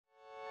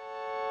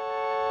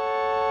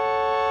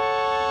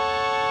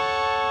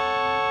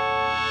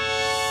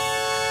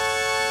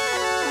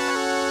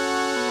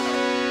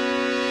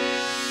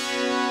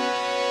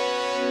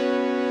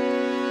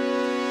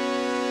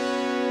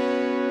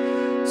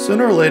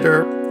Sooner or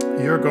later,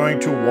 you're going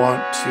to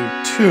want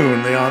to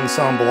tune the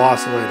ensemble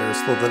oscillator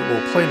so that it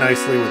will play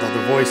nicely with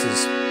other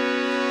voices.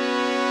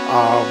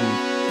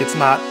 It's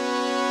not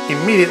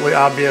immediately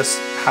obvious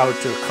how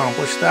to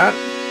accomplish that.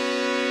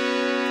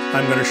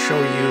 I'm going to show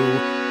you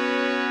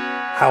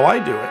how I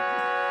do it.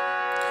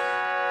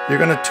 You're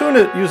going to tune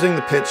it using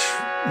the pitch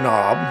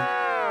knob,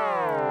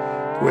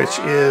 which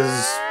is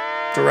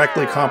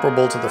directly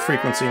comparable to the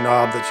frequency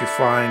knob that you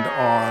find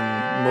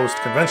on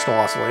most conventional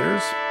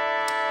oscillators.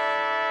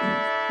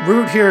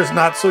 Root here is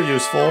not so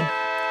useful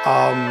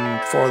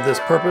for this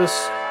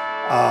purpose.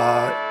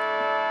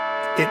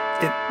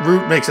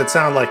 Root makes it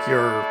sound like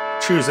you're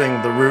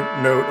choosing the root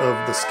note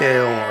of the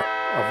scale or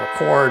of a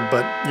chord,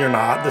 but you're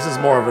not. This is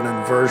more of an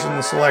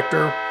inversion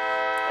selector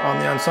on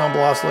the ensemble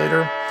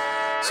oscillator.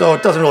 So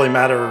it doesn't really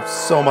matter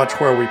so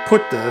much where we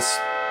put this.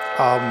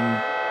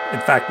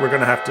 In fact, we're going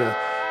to have to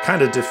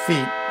kind of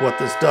defeat what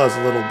this does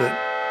a little bit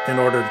in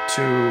order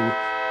to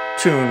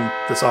tune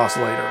this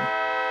oscillator.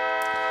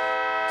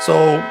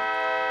 So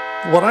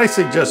what I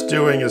suggest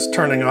doing is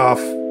turning off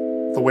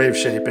the wave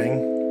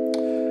shaping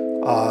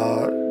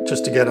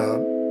just to get a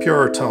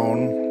purer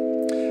tone.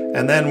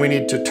 And then we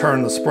need to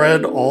turn the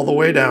spread all the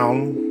way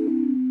down.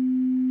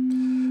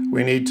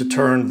 We need to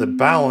turn the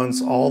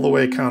balance all the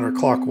way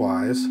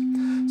counterclockwise.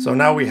 So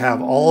now we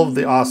have all of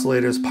the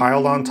oscillators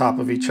piled on top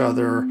of each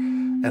other,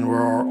 and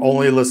we're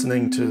only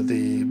listening to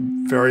the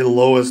very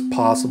lowest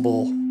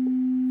possible,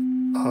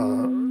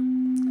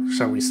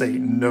 shall we say,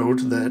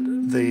 note that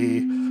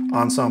the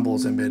ensemble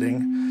is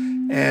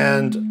emitting.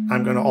 And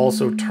I'm going to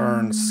also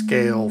turn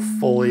scale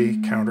fully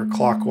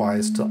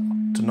counterclockwise to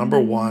number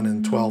 1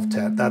 and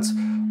 12/10. That's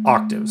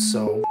octaves.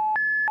 So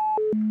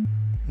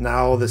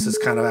now this is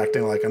kind of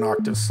acting like an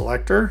octave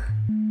selector.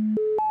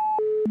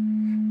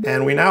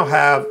 And we now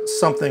have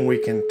something we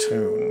can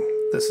tune.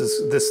 This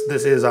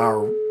is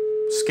our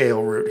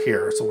scale root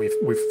here. So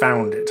we've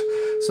found it.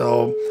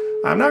 So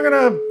I'm not going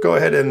to go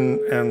ahead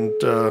and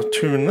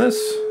tune this.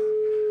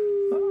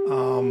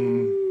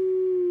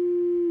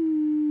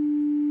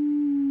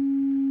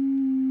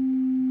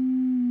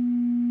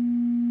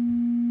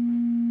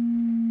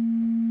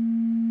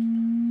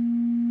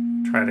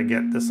 Try to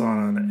get this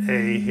on an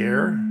A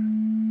here.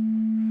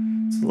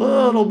 It's a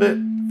little bit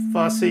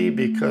fussy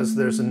because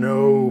there's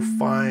no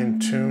fine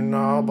tune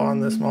knob on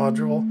this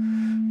module,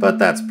 but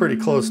that's pretty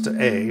close to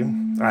A.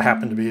 I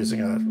happen to be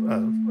using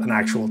an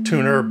actual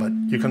tuner, but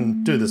you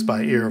can do this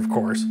by ear, of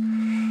course.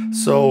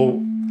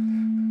 So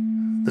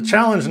the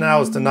challenge now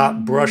is to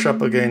not brush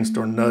up against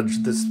or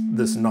nudge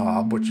this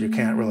knob, which you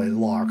can't really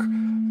lock.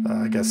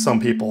 I guess some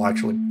people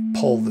actually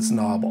pull this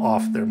knob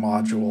off their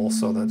module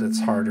so that it's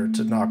harder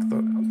to knock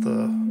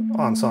the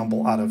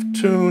ensemble out of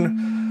tune.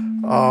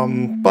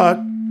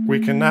 But we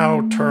can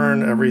now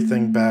turn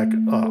everything back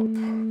up.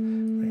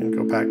 We can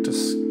go back to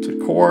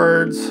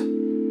chords,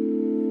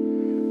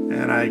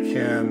 and I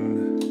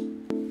can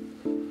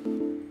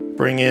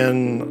bring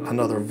in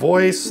another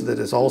voice that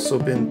has also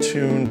been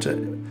tuned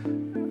to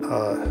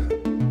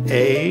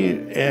A,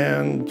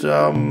 and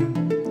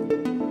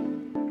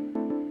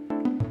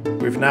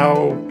we've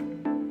now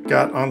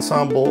got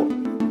ensemble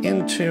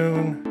in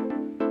tune,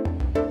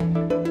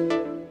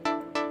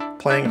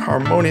 playing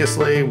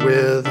harmoniously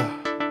with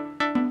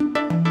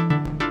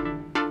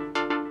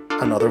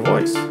another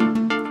voice.